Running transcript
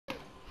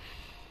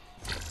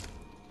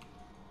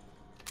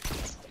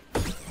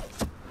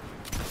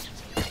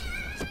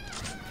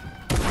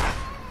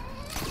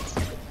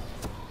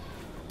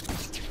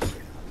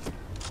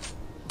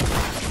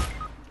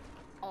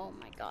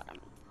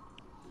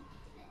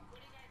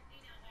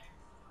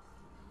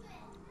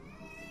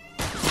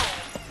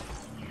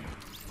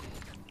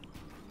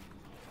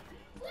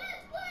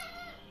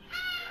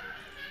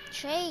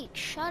Shake,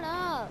 shut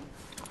up.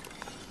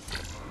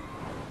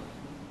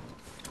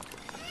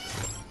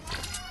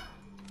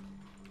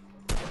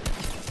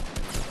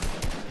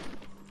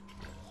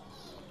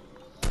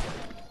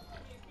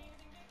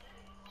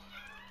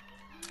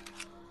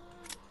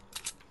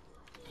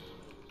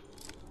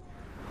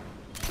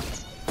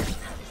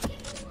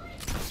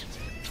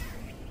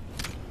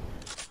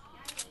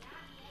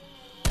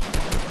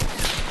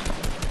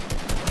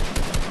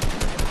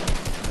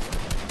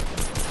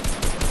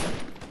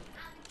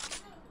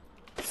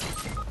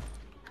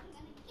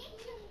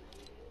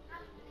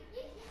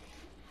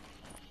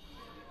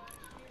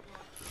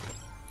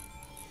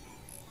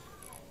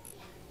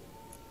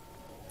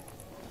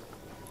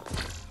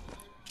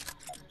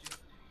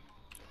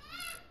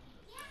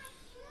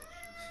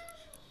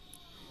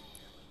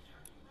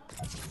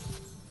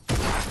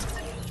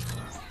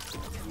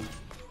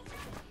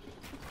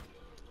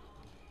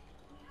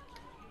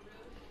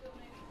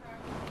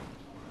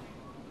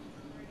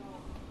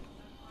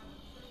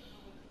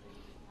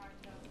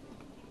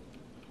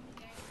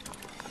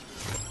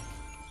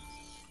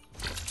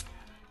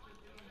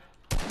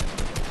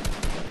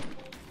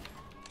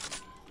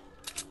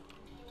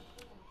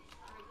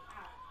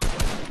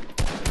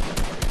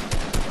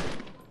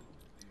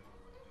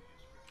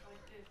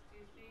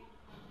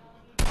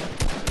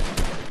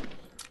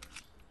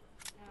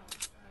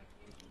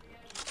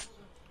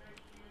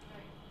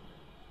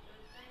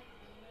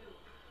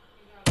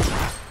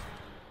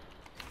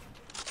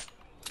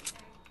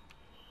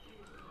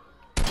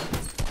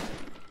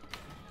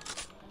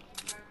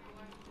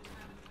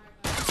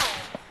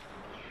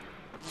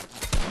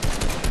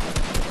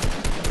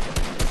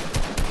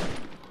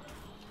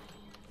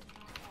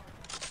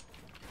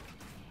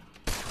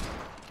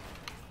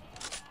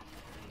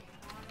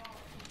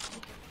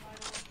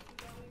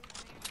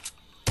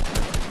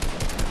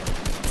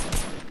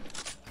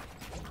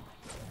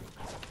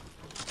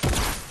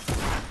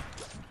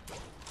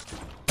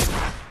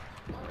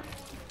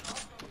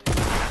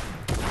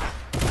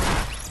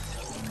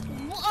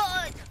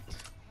 What?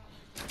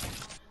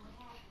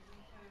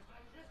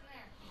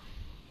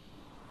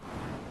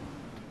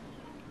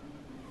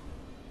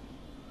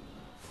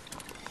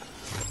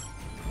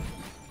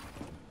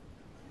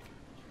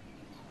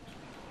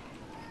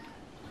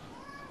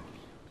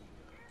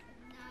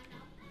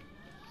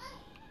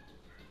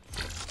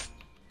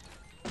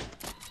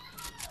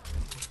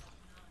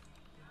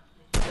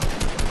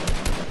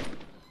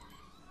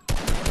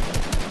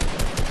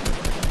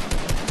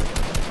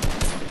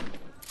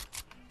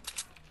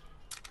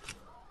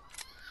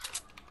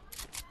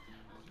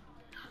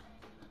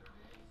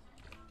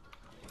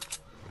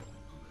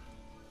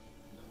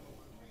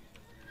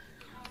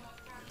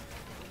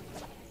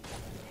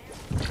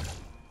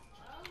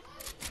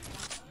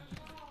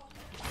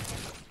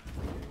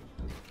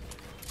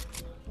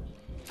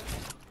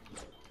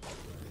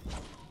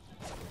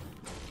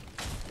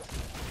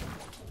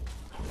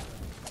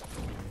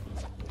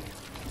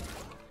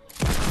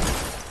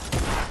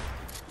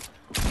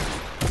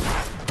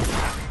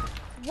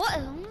 What?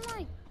 Oh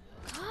my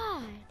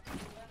god.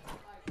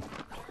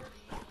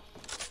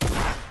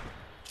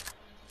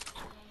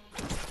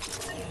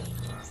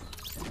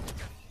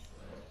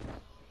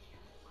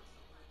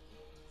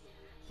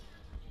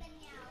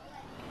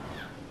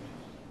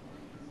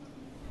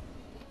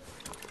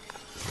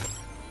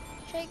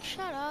 Jake,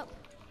 shut up.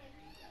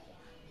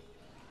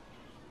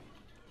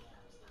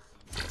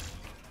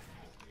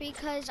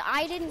 Because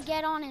I didn't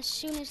get on as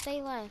soon as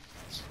they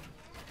left.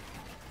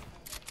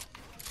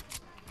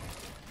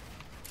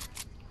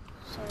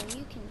 So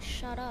you can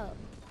shut up.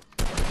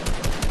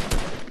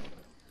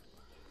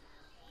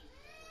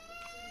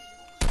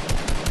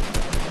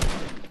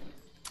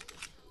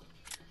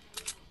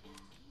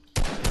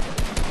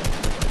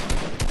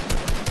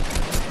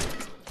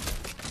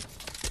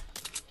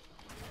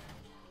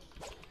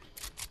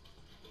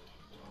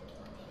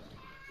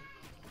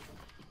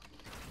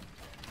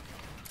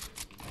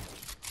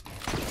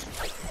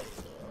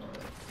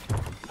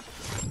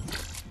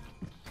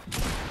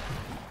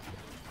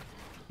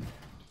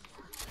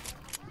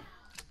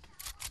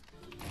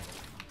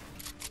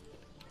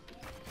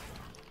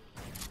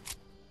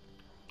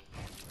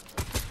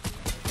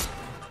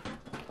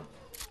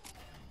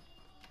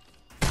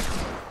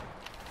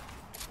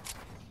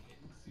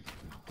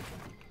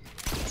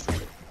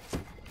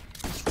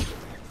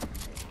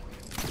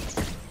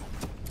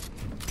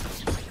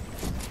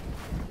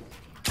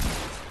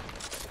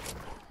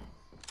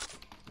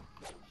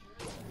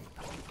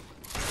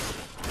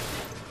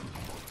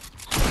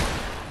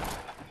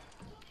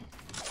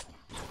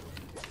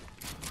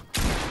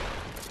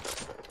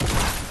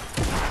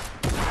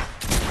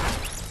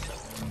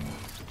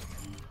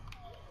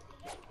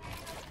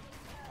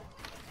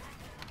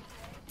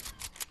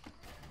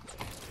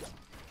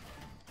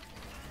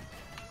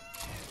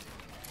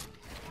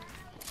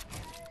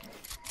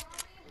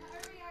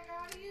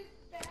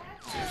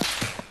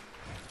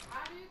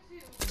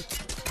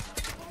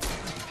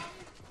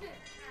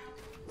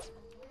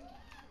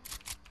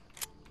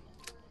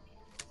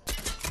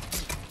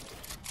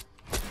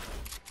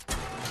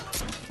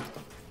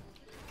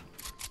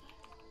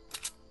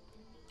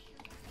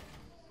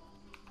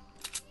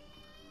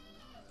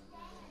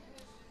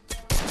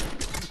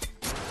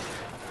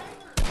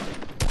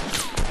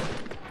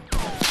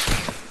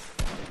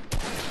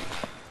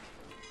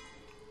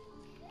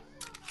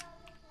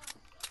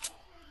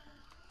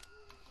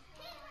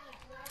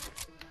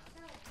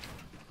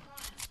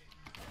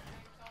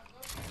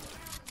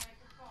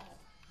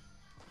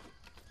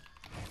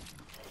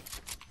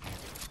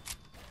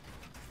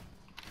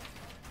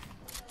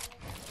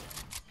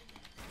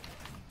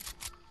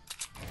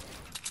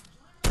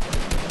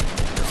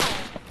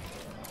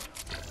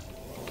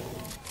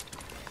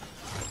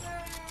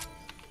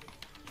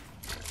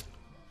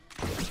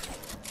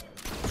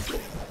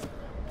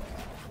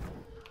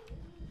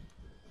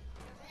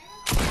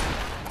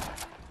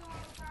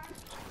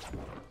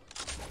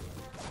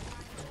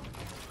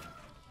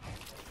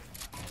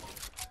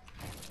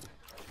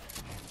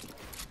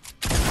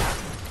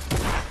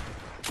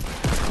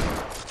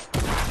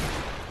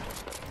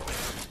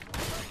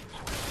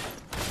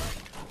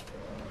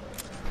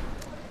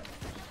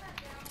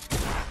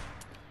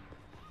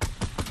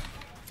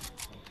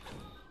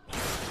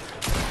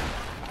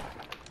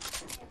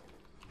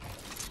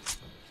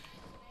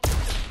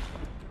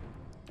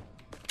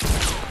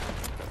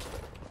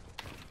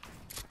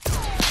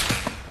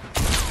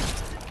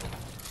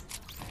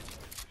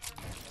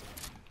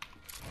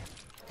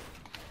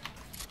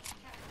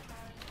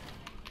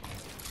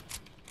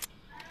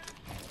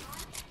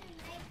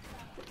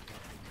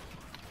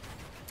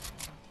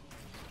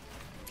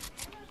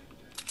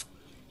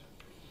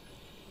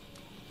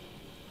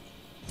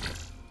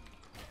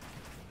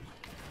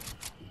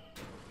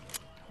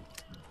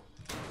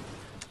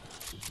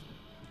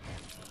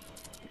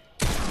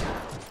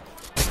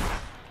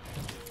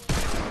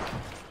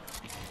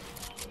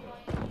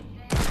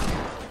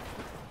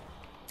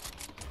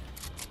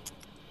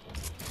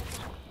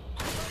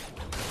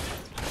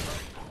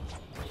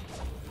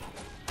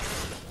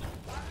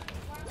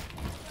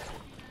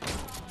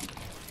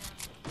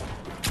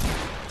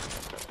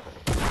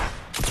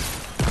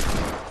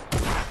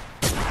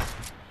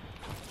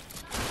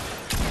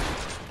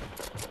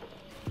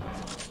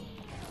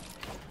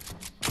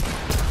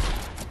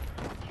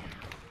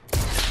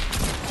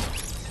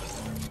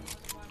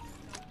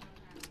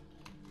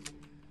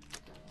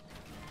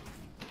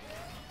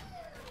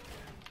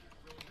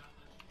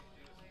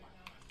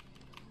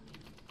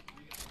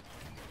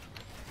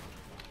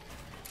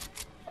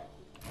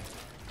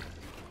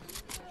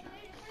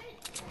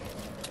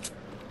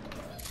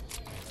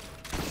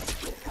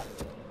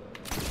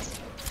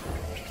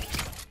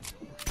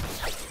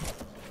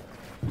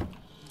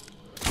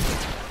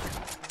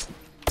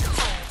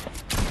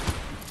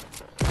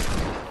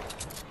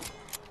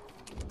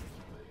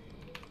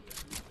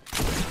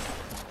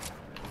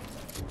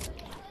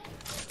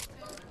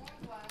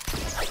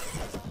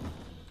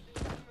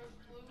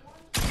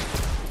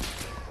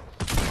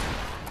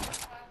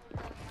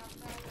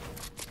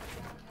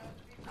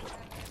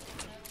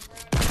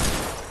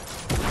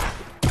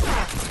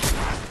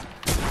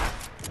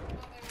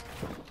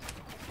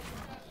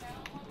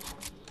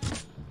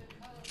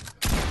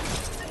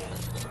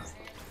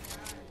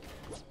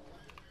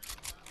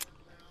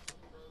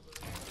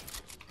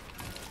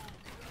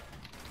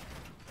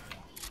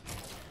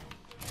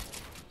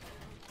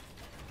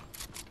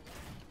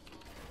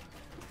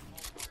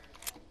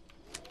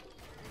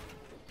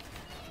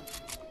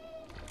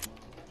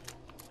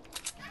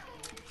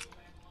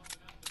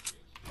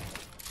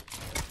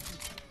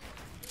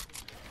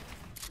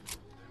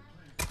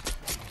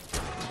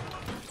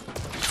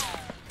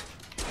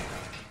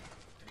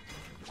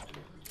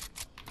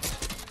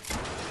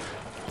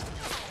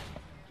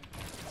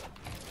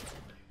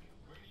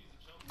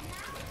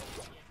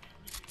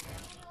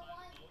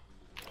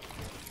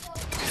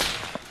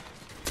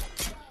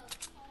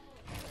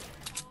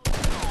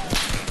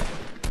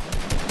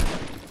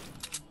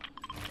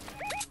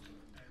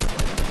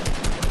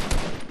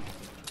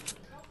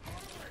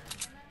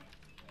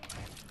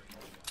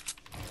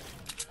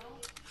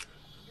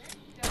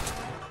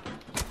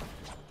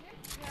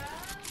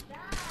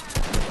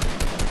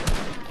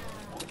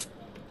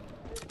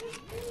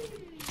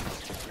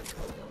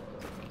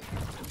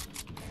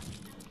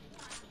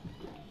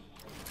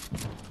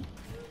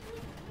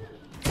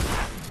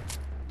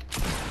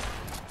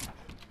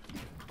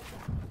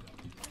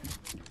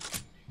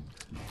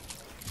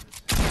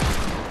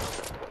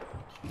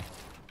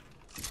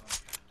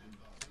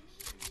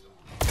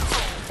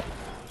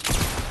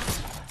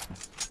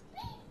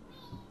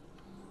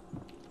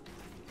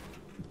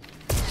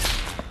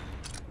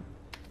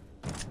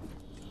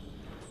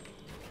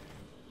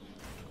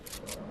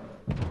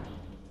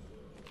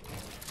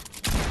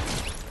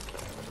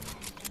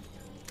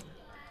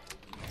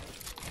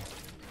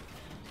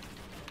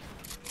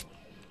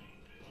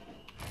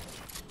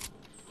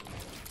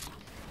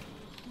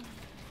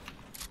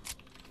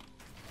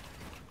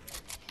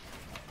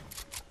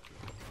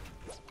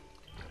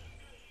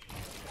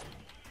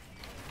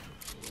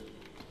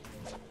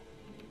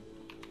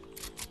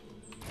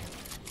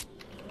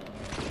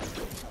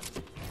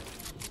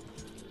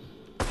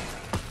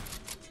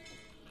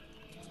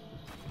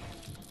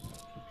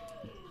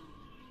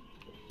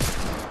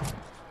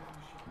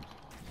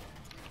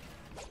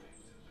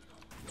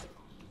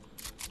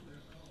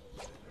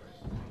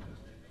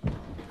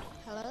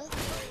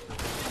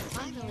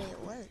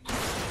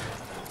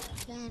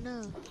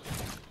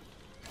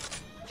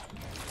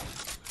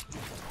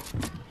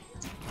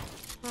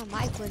 My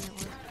mic wasn't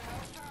working.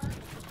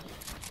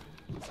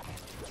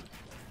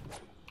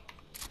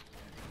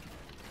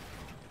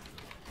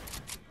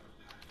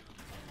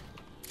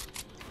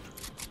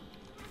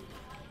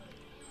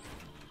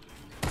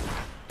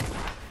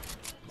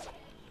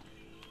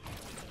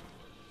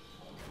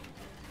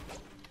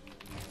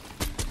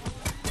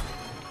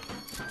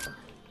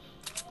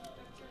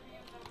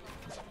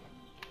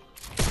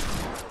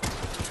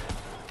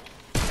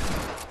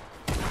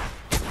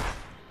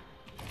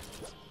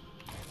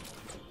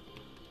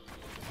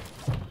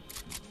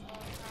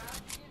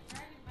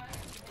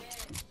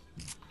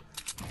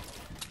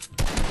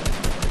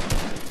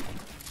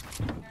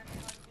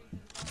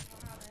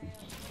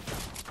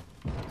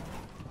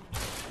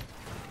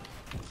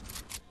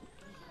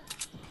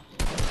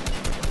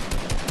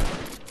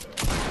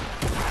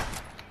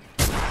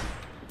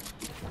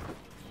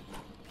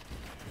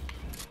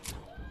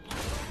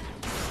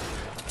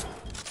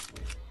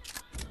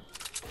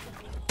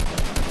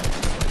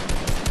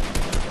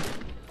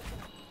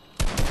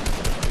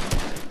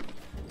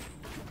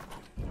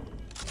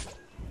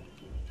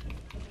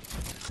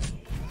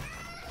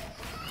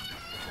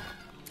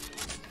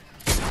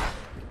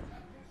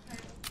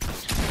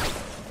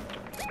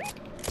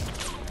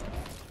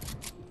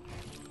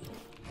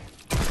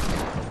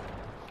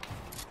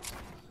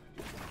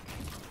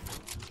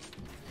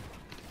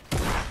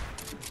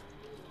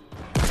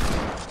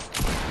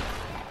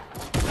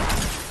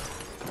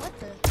 What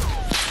the?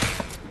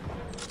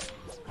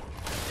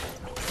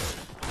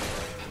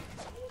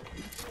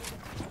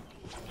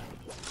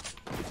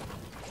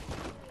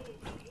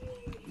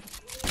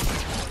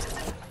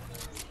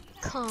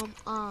 Come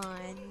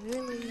on,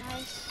 really?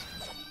 Nice.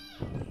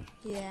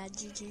 Yeah,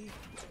 GG.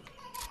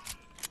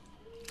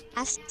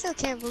 I still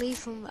can't believe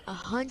from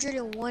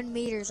 101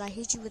 meters I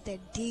hit you with a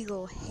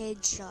deagle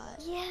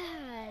headshot.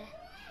 Yeah.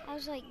 I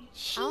was like, I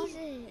Jesus.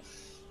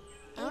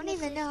 don't Aim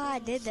even know assist how I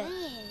is did that.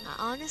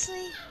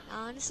 insane. I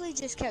honestly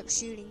just kept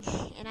shooting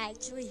and I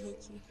actually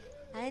hit you.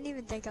 I didn't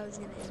even think I was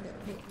gonna end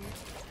up hitting you.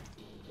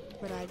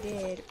 But I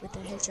did with a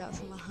headshot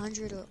from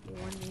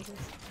 101 meters.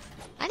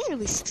 I need to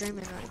be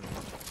streaming right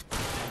now.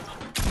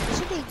 This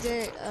would be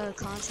good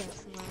content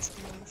for my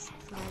streams,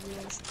 for my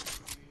videos.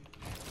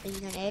 Are you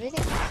gonna edit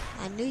it?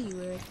 I knew you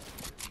would.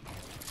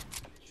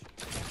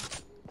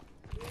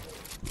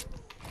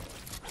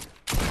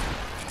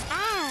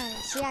 Ah!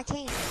 See, I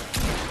can't.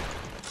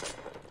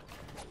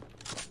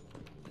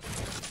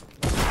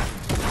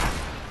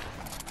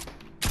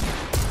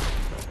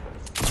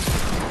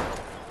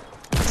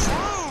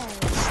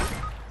 Trash!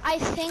 I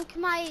think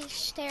my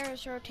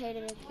stairs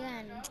rotated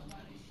again.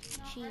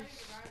 Jeez.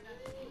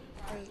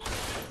 Wait.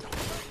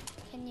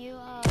 Can you,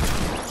 I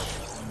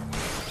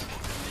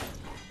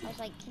was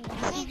like, can you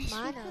I think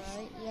mine are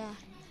right, yeah.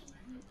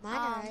 Mine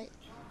are right.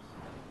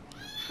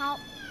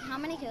 How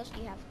many kills do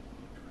you have?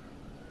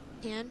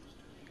 10?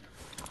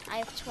 I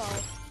have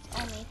 12.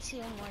 Only 2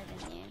 more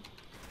than you.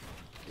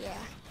 Yeah.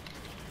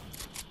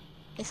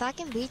 If I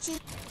can beat you,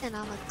 then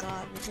I'm a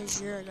god because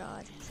you're a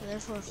god. So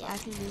therefore, if I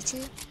can beat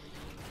you,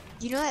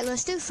 you know what?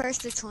 Let's do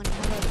first to 20. How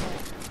about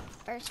that?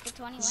 First to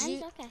 20 Is wins?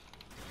 you- Okay.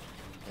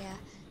 Yeah.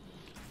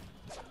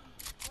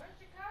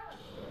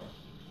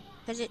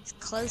 Because it's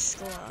close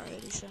score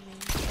already, so I mean,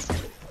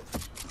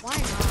 why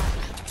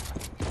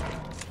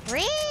not?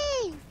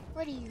 Ring!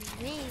 What do you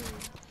mean?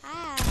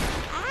 Ah!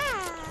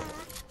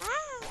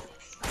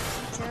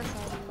 I'm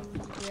terrified of you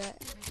do that.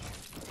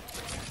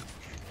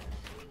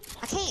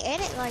 I can't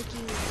edit like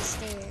you with the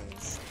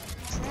stairs.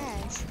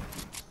 Trash.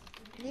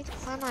 I need to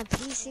find my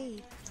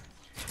PC.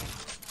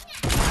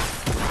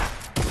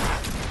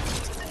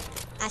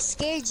 I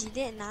scared you,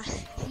 didn't I?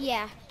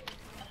 Yeah.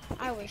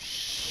 I was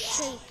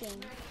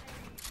shaking.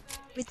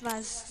 With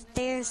my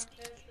stairs.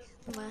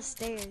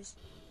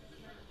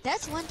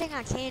 That's one thing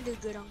I can do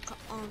good on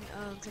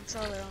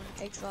controller on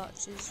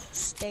Xbox is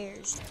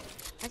stairs.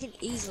 I can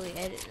easily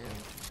edit them.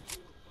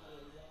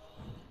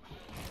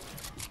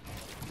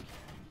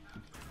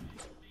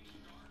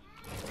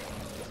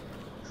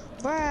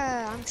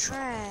 Bruh, I'm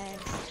trash.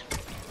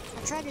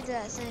 I tried to do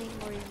that thing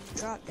where you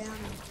drop down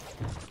and...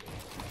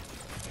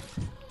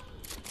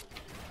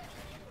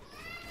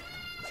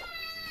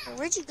 Oh,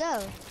 where'd you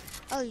go?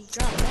 Oh, you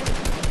dropped down.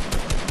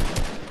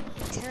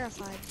 I'm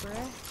terrified,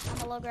 bruh.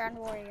 I'm a low ground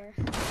warrior.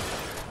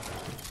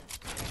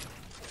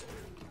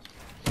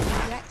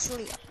 You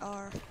actually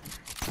are.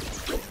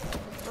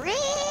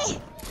 Ree!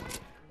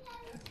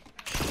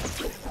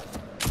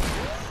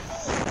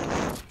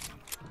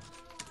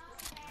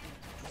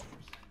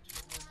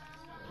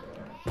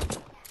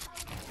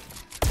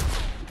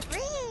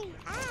 Ring!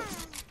 Ah!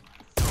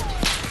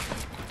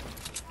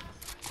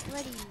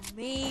 What do you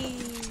mean?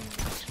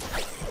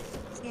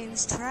 This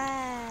game's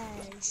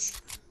trash.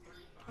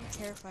 I'm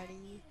terrified of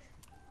you.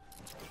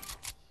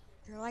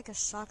 You're like a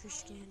soccer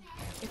skin.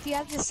 If you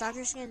have the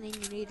soccer skin, then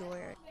you need to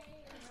wear it.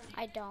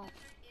 I don't.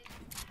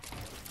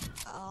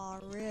 Aw,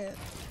 rip.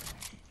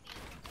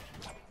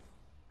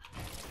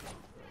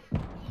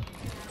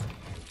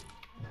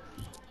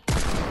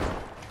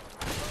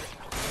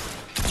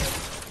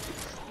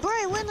 Bruh,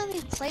 it wouldn't let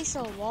me place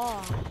a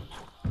wall.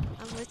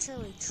 I'm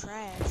literally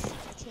trash.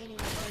 I can't even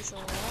place a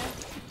wall.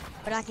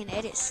 But I can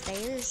edit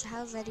stairs?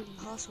 How's that even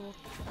possible?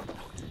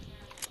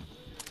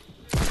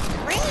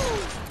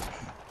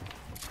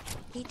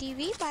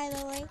 PTV, by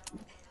the way.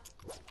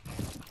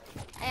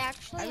 I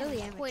actually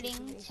really am am a quitting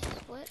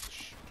TTV.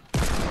 Twitch.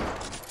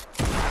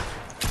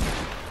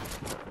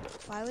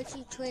 Why would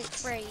you Twitch?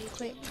 For YouTube.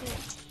 Quit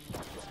Twitch?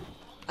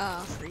 Oh,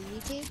 for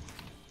YouTube?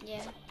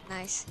 Yeah.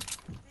 Nice.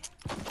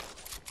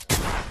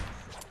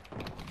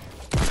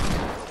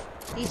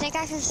 Do you think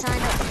I can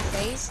sign up for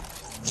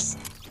FaZe?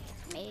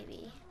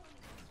 Maybe.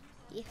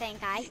 You think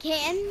I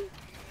can?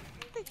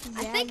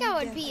 I Yeah, think you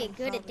I would be a definitely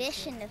good probably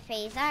addition to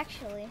FaZe,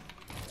 actually.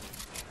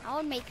 I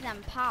would make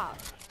them pop.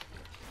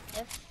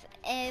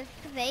 If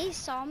they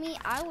saw me,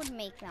 I would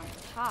make them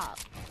pop.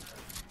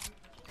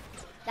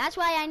 That's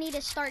why I need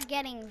to start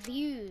getting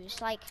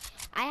views. Like,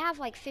 I have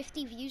like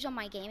 50 views on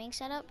my gaming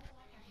setup,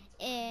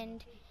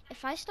 and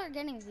if I start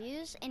getting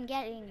views and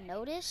getting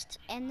noticed,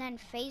 and then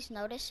FaZe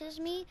notices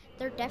me,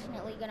 they're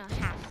definitely gonna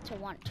have to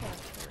want to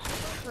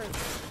recruit.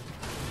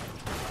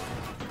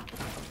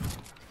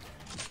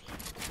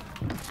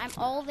 I'm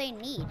all they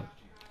need.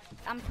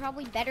 I'm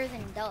probably better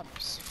than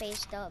Dubs,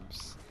 FaZe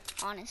Dubs,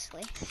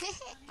 honestly.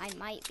 I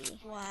might be.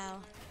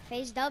 Wow.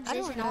 FaZe Dubs I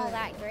don't isn't all know.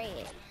 that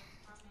great.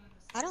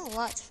 I don't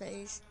watch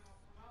FaZe.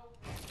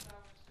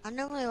 I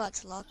normally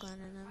watch Lachlan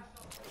and them.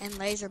 And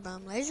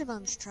Laserbum.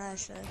 Laserbum's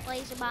trash though.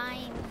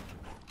 Laserbine.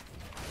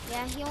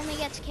 Yeah, he only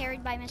gets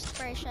carried by Mr.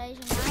 Fresh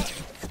Asian, right?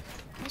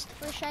 Mr.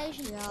 Fresh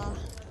Asian. Yeah.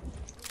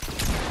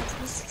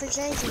 It's Fresh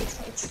Asian.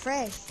 It's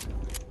fresh.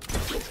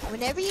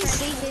 Whenever you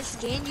see his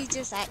skin, you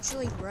just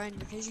actually run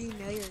because you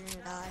know you're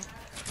gonna die.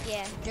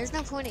 Yeah. There's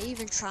no point of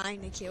even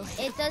trying to kill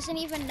him. It doesn't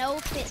even know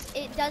if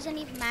it doesn't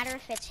even matter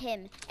if it's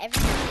him.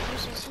 Everyone that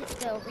uses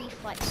the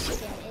reflex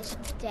skin is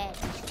dead.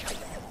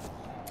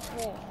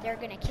 Whoa, they're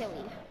gonna kill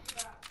you.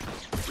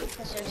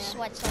 Because their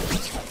sweat's like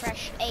Mr.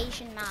 Fresh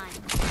Asian man.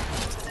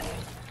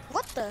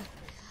 What the?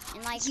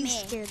 And like You me.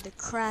 scared the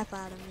crap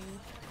out of me.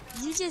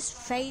 You just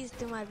phased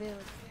through my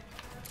build.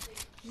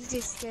 You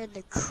just scared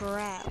the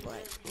crap,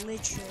 like,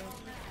 literally.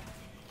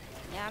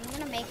 Yeah, I'm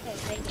gonna make a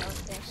video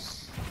of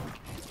this.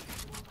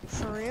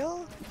 For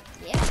real?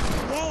 Yeah.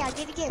 Yay, I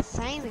get to get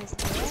famous,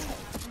 man.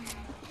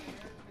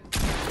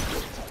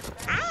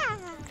 Ah!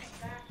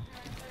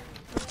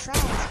 I'm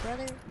trash,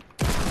 brother.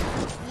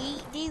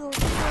 Yeet, deagle,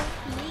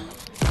 yeet.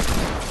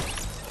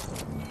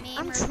 Me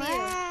I'm review.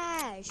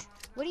 trash.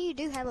 What do you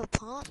do? Have a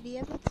pump? Do you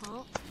have a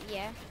pump?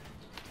 Yeah.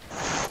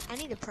 I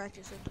need to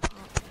practice with the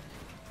pump.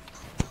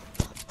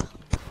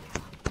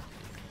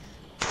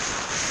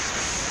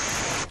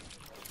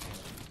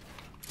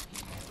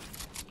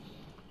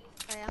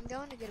 Alright, I'm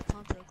going to get a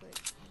pump real quick.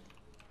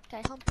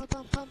 Okay. Pump, pump,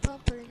 pump, pump,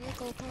 pumper,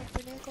 nickel,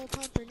 pumper, nickel,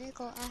 pumper,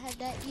 nickel. I have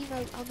that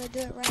emote. I'm gonna do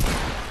it right now.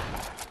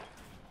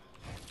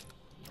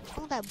 I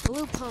want that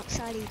blue pump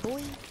shotty,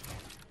 boy.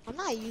 I'm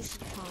not used to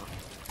the pump.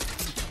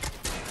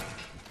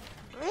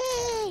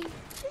 Ring!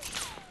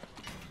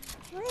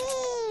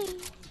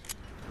 Ring!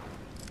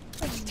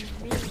 What do you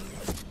mean?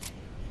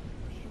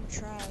 I'm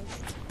trash.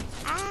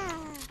 Ah!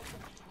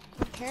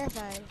 I'm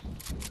terrified.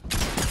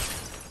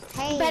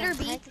 Hey, Better I'm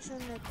be. practicing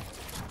the...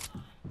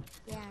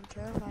 Yeah, I'm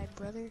terrified,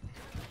 brother.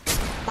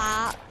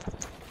 Bop.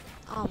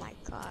 Oh my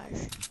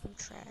gosh, I'm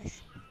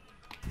trash.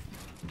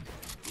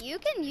 You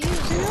can use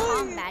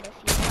combat if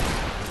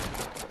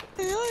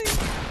you want.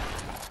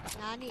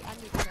 Nah, I need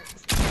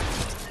practice.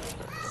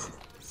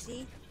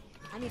 See?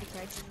 I need to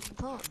practice with the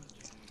pump.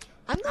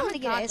 I'm going to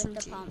get an god with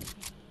SMG. the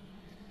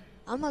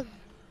pump.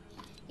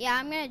 Yeah,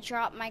 I'm gonna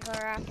drop my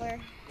grappler.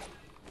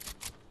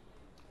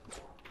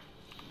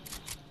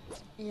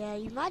 Yeah,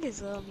 you might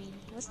as well. I mean,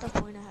 what's the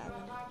point of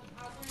having it?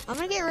 I'm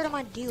gonna get rid of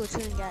my deal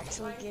too and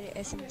actually get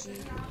an SMG.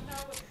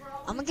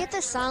 I'm gonna get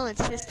the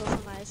silence pistol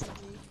for my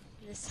SMG.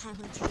 The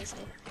silence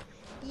pistol.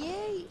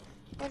 Yay!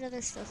 What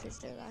other stuff is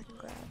there that I can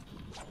grab?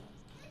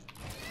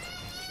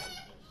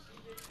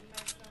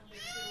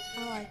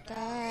 I like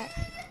that.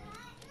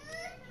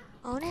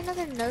 I want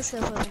another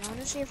no-scope weapon. I want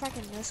to see if I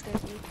can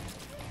no-scope you.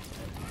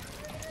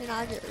 Then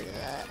I'll get rid of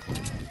that.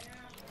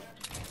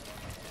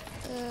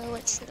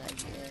 What should I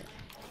get?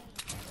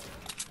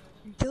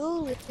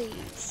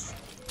 Dualies.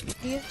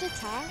 Do you have the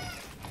tack?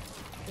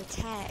 The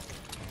tack.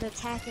 The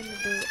tack and the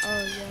dual.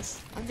 Oh,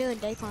 yes. I'm doing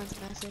Dacon's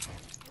method.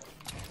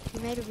 He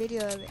made a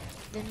video of it.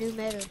 The new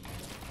meta.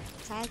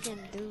 Tack and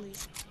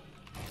dualies.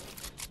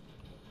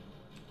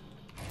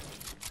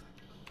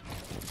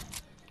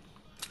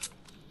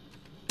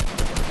 I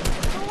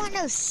don't want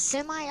no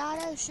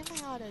semi-auto.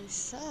 Semi-auto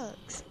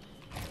sucks.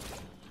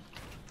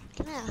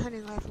 Give me that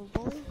hunting rifle,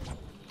 boy.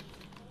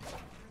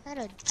 That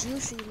a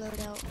juicy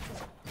loadout.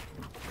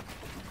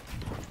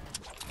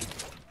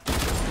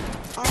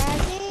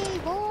 R.I.P.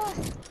 boy.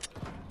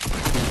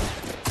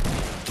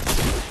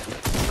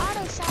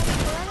 Auto shot,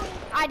 brother.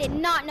 I did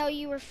not know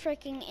you were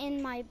freaking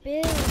in my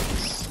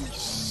builds. You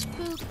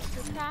spooked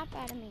the crap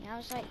out of me. I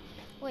was like,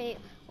 wait,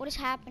 what is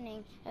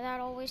happening? And that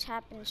always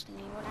happens to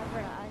me whenever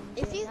I'm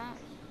doing that.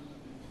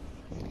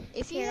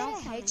 If you Here, hit don't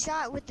a kill me.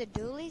 headshot with the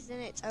dualies, then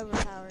it's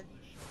overpowered.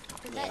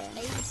 'Cause Yeah. that's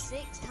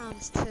 86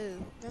 times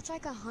 2. That's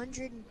like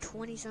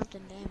 120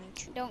 something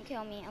damage. Don't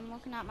kill me. I'm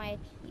looking at my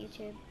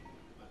YouTube.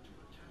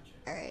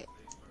 Alright.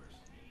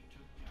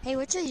 Hey,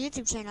 what's your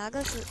YouTube channel?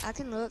 I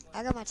can look.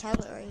 I got my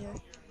tablet right here.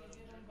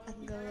 I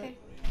can go look. Okay.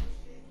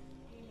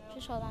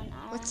 Just hold on.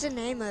 What's the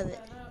name of it?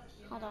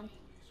 Hold on.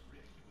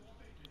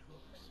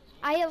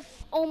 I have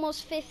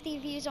almost 50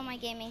 views on my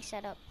gaming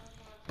setup.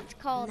 It's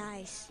called.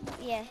 Nice.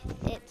 Yeah.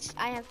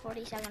 I have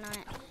 47 on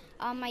it.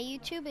 My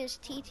YouTube is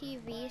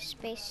TTV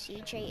space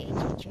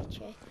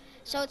CJHHJ.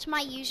 So it's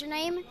my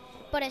username,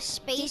 but a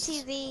space.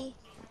 TTV.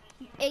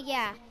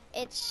 Yeah.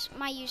 It's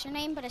my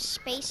username, but a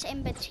space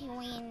in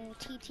between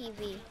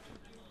TTV.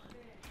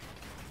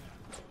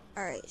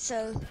 Alright,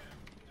 so.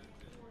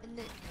 And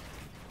then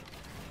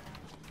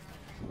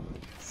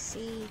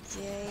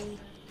CJ.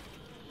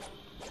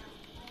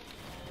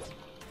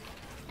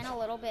 In a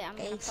little bit, I'm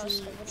gonna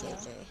post the video.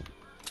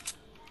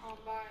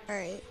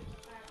 Alright.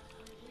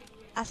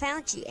 I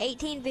found you.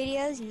 18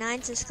 videos,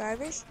 9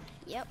 subscribers.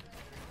 Yep.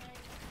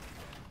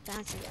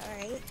 Found you.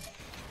 Alright.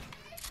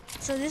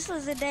 So this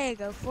was a day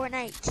ago.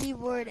 Fortnite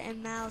keyboard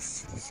and mouse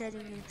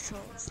setting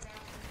controls.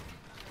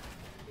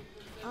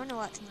 I wanna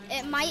watch mine.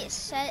 It might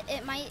say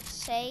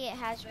it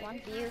has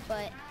 1 view,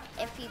 but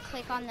if you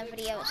click on the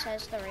video, it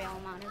says the real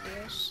amount of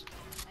views.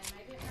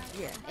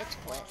 Yeah. It's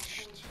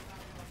glitched.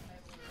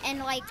 And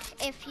like,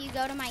 if you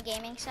go to my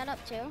gaming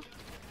setup too,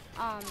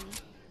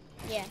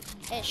 yeah,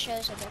 it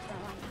shows a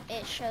different one.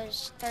 It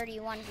shows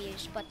 31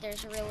 views, but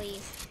there's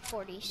really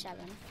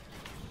 47.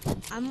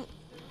 I'm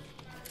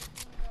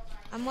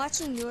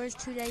watching yours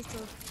 2 days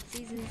till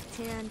season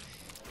 10.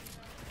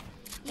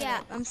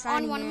 Yeah, I'm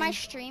on one of my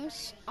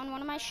streams,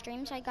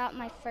 I got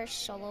my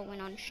first solo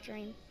win on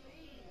stream.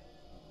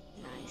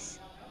 Nice.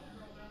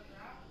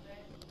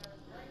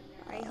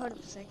 Alright, hold up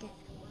a second.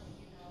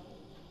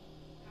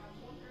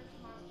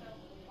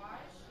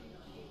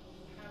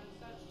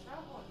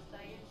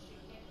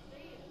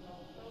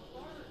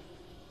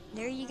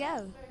 There you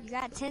go. You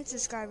got 10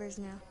 subscribers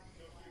now.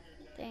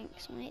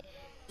 Thanks, mate.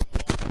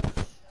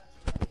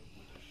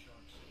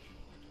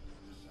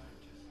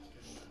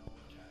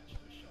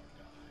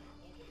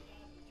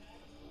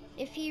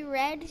 If you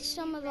read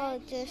some of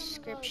the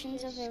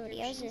descriptions of the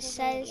videos, it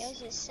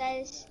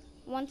says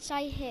once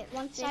I hit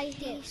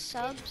 50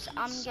 subs,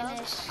 I'm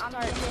gonna start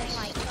doing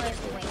like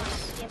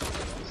giveaways.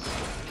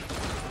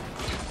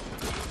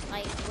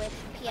 Like with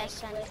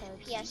PSN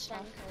codes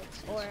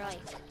or like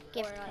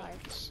gift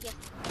cards.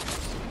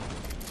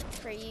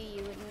 For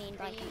you would need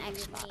like an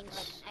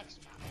Xbox.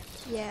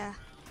 Yeah.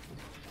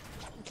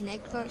 Like an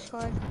Xbox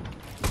card.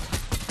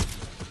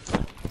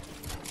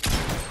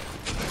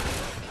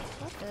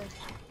 What the?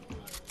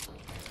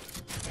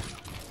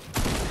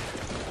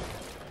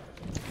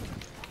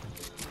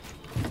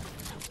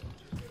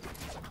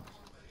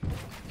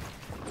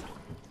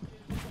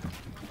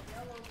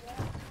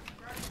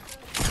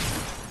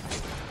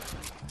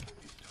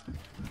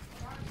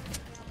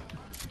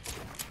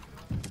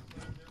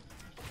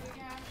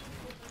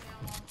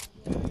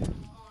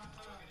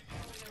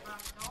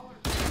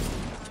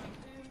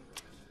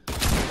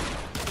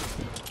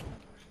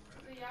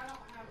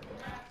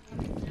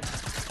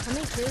 How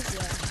many kills do you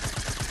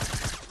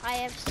have? I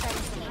have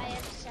 17.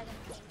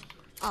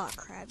 Oh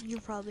crap,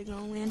 you're probably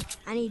gonna win.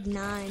 I need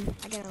 9.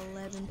 I got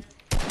 11.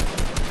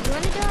 You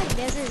wanna do like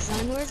Desert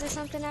Zone Wars or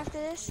something after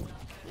this?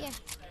 Yeah.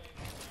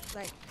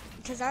 Like,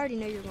 because I already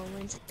know you're gonna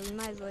win, so we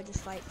might as well just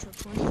fight till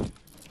 20.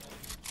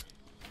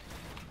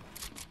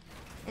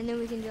 And then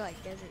we can do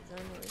like Desert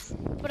Zone Wars.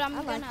 But I'm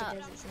like the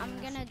Desert Zone I'm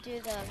Wars. gonna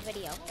do the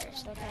video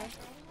first, okay?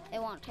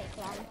 It won't take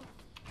long.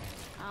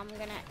 I'm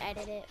gonna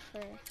edit it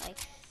for like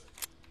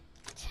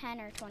 10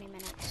 or 20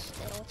 minutes.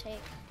 It'll take.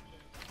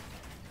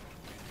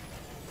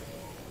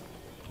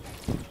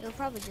 It'll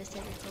probably just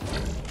take a couple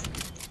minutes.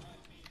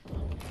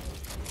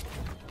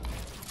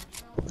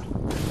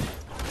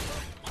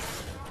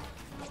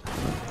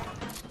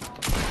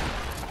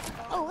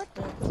 Oh, what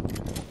the?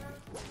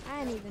 I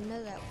didn't even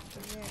know that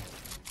was there.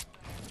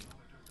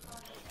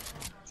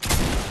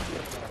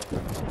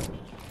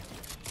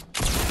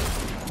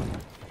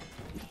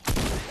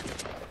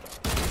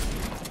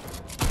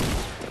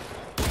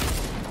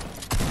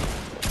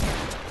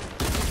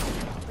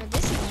 But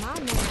this is my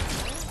man.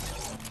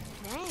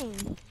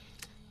 Dang.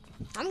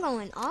 I'm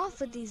going off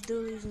with these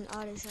dualies and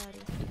auto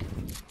shotty.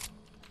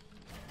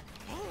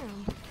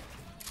 Damn.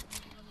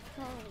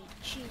 Holy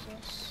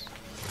Jesus.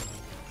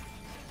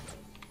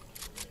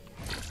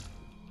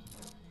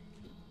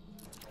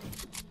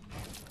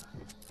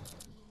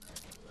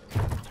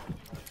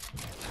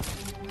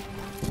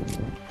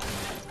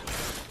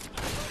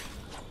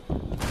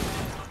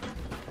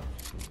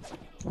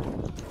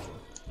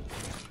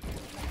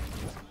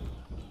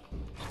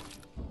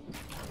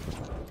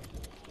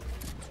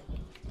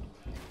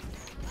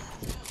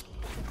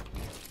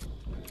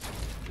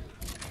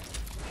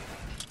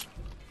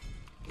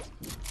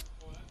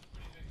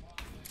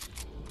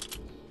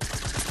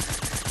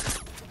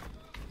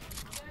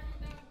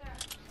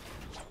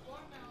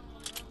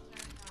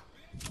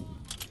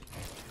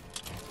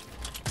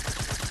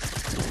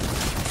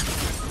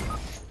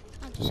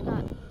 just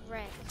got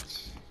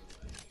wrecked.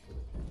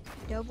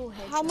 Double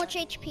headshot. How much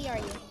HP are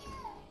you?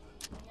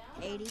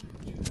 80.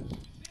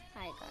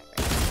 I got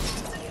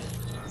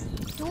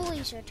wrecked.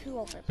 Dualies are too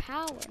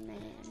overpowered,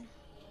 man.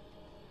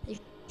 If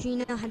you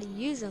know how to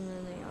use them,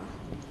 then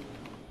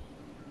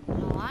they are.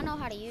 No, I know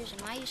how to use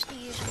them. I used to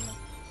use them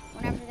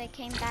whenever they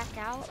came back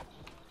out.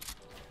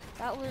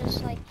 That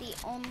was like the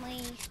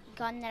only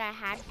gun that I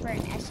had for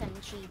an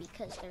SMG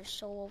because they're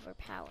so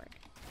overpowered.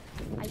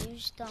 I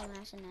used them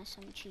as an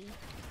SMG.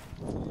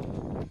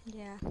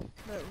 Yeah,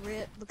 but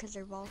RIP because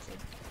they're vaulted.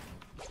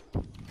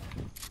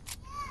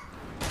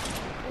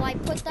 Well, I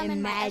put them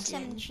in my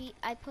Imagine. SMG.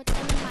 I put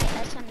them in my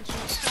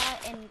SMG slot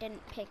and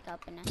didn't pick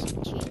up an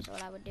SMG is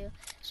what I would do.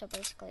 So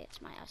basically,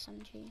 it's my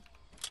SMG.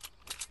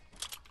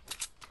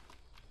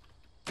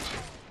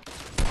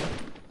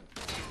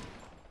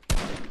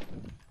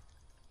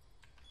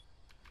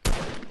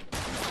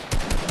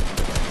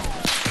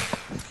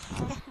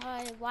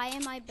 Why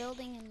am I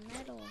building in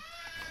metal?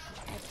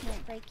 I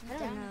can't break you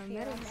down if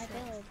you're on my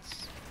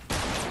builds.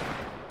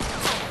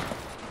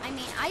 I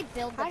mean, I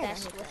build the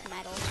best with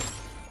metal.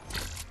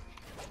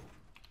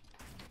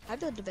 I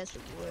build the best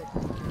with wood.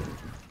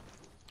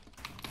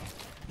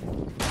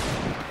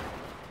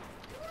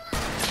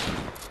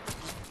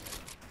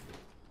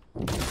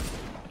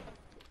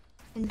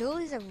 And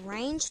dualies have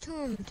range to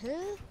them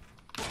too.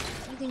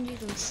 You can use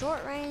them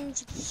short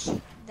range.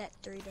 That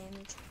 3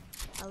 damage.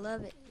 I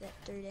love it, that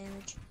 3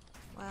 damage.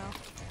 Wow.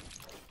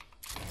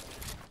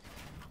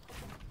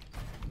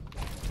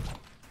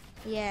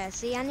 Yeah,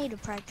 see, I need to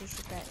practice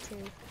with that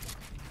too.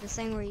 The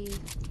thing where you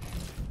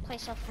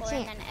place a floor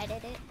and then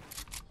edit it.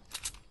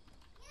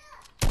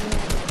 Yeah.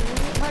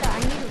 Hold on, I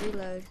need to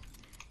reload.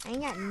 I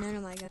ain't got none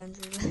of my guns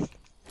reloaded.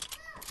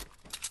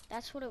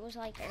 That's what it was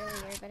like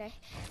earlier,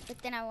 but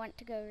then I went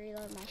to go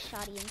reload my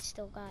shotty and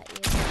still got you.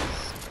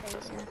 It's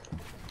crazy.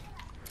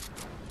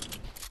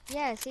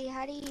 Yeah, see,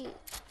 how do you,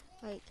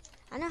 like,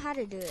 I know how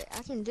to do it.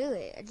 I can do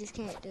it. I just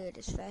can't do it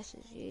as fast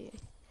as you.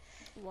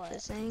 What? The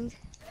thing,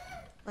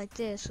 like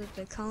this with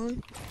the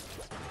cone.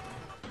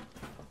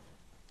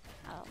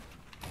 Oh.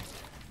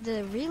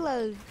 The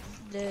reload,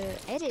 the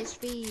edit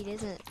speed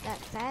isn't that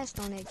fast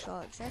on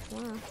Xbox. That's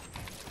why.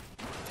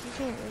 You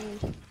can't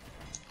really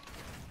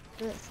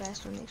do it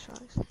fast on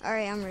Xbox.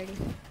 Alright, I'm ready.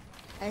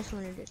 I just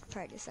wanted to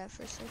practice that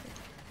for a second.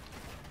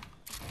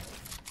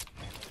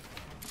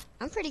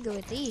 I'm pretty good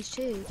with these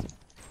too.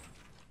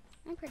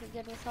 I'm pretty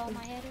good with all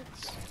my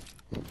edits.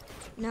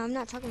 No, I'm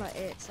not talking about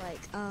edits,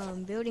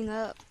 like building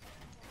up.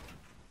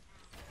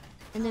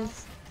 And then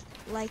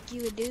like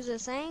you would do the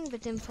thing,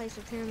 but then place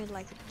a pyramid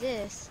like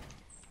this.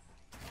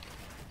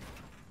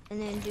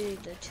 And then do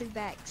the 2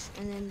 backs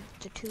and then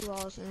the 2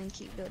 walls and then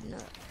keep building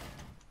up.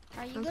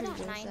 Are you good on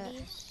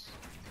 90s?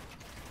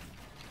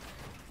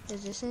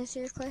 Does this answer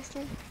your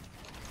question?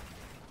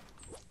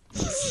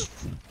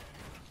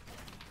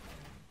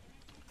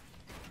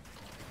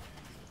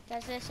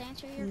 Does this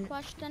answer your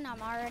question?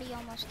 I'm already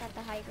almost at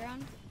the high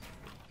ground.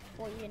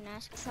 Well, you didn't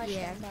ask a question,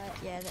 Yeah,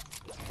 but... yeah,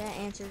 that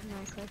answers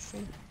my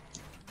question.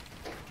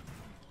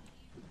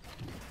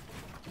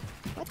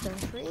 What the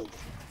freak?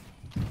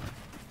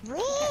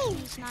 Freak!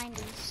 These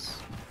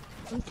 90s.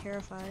 I'm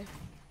terrified.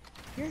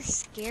 You're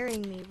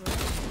scaring me, bro.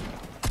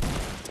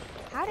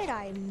 How did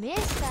I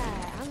miss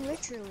that? I'm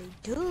literally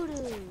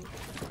doo-doo.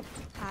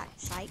 Hot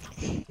psych.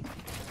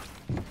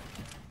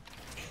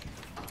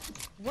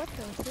 What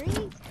the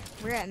freak?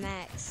 We're at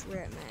max. We're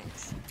at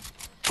max.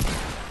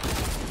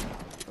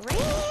 Bro,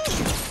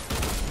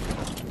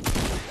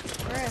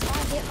 if I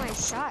hit my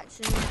shots,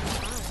 then it's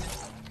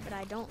fine. But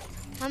I don't.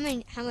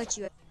 How much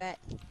you at?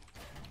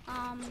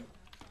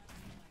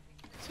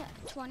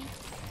 20.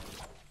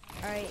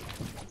 Alright,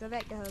 go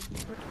back to hub.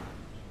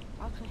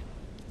 Okay.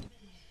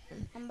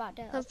 I'm about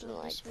to Something upload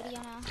like this video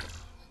that. now.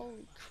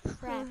 Holy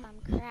crap,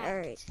 I'm cracked.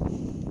 Alright.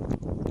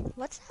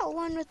 What's that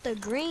one with the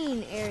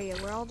green area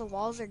where all the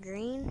walls are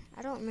green?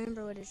 I don't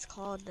remember what it's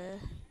called.